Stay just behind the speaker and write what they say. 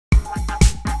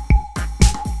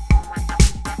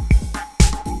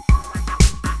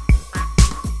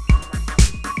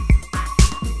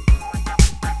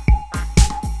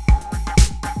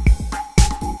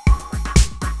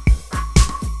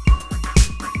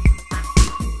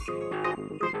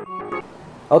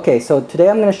Okay, so today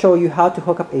I'm going to show you how to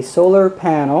hook up a solar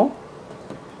panel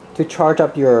to charge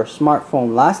up your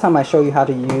smartphone. Last time I showed you how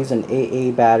to use an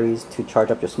AA batteries to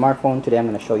charge up your smartphone. Today I'm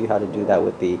going to show you how to do that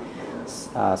with the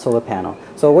solar panel.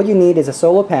 So what you need is a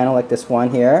solar panel like this one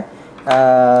here.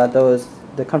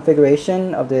 The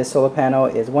configuration of the solar panel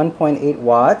is 1.8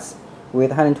 watts with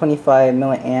 125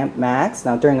 milliamp max.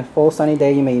 Now during a full sunny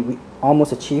day you may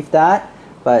almost achieve that,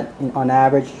 but on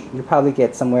average you probably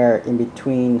get somewhere in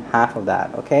between half of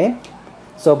that. Okay,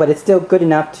 so but it's still good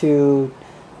enough to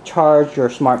charge your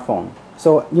smartphone.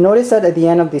 So you notice that at the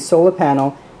end of the solar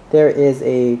panel there is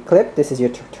a clip. This is your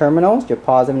terminals, your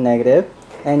positive and negative,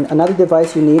 and another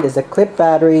device you need is a clip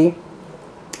battery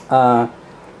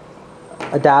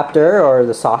adapter or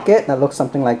the socket that looks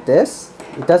something like this.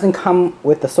 It doesn't come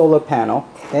with the solar panel,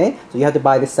 okay, so you have to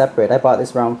buy this separate. I bought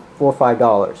this around $4 or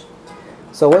 $5.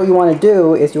 So what you want to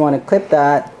do is you want to clip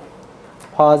that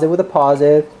positive with a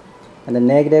positive and the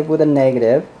negative with a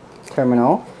negative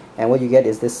terminal, and what you get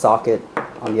is this socket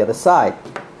on the other side.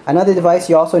 Another device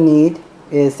you also need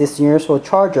is this universal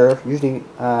charger, usually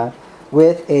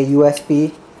with a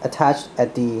USB attached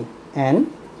at the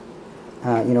end.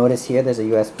 You notice here there's a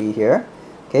USB here.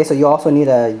 Okay, so you also need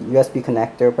a USB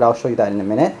connector, but I'll show you that in a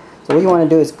minute. So what you want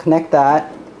to do is connect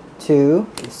that to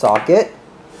the socket,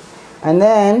 and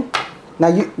then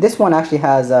this one actually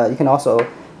has you can also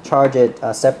charge it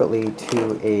separately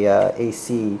to a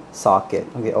AC socket,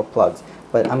 okay, or plugs.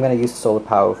 But I'm going to use solar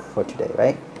power for today,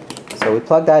 right? So we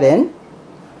plug that in,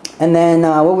 and then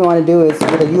what we want to do is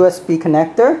with a USB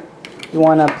connector, you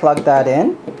want to plug that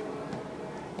in.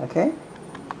 Okay,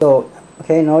 so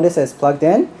okay, notice it's plugged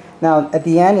in. Now at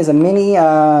the end is a mini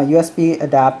USB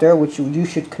adapter, which you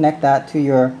should connect that to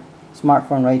your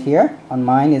smartphone right here. On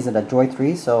mine is at a Joy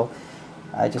 3, so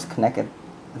I just connect it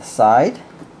to the side,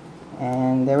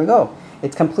 and there we go.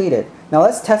 It's completed. Now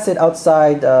let's test it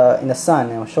outside in the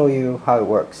sun, and I'll show you how it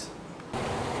works.